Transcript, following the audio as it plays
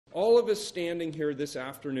All of us standing here this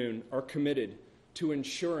afternoon are committed to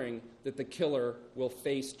ensuring that the killer will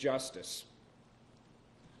face justice.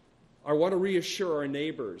 I want to reassure our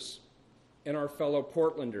neighbors and our fellow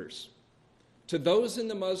Portlanders, to those in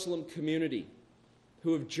the Muslim community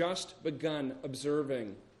who have just begun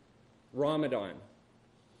observing Ramadan,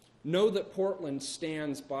 know that Portland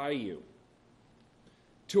stands by you.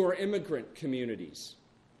 To our immigrant communities,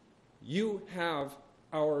 you have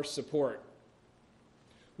our support.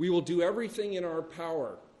 We will do everything in our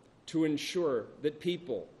power to ensure that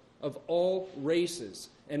people of all races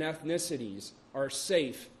and ethnicities are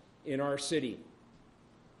safe in our city.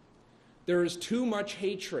 There is too much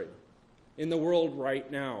hatred in the world right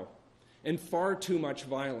now, and far too much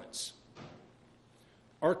violence.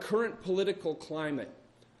 Our current political climate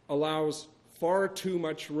allows far too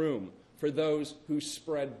much room for those who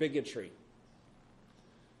spread bigotry.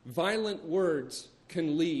 Violent words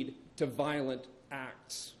can lead to violent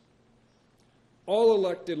acts. All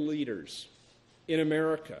elected leaders in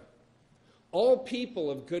America, all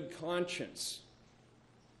people of good conscience,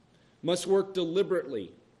 must work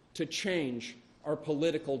deliberately to change our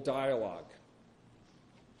political dialogue.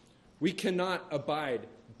 We cannot abide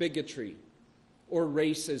bigotry or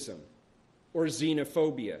racism or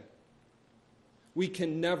xenophobia. We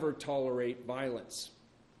can never tolerate violence.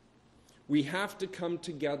 We have to come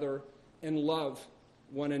together and love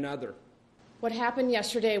one another. What happened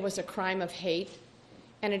yesterday was a crime of hate,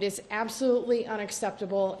 and it is absolutely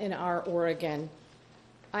unacceptable in our Oregon.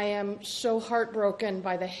 I am so heartbroken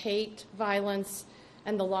by the hate, violence,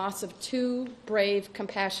 and the loss of two brave,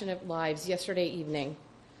 compassionate lives yesterday evening.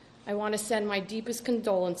 I want to send my deepest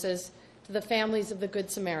condolences to the families of the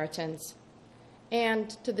Good Samaritans and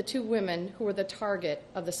to the two women who were the target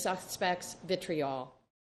of the suspect's vitriol.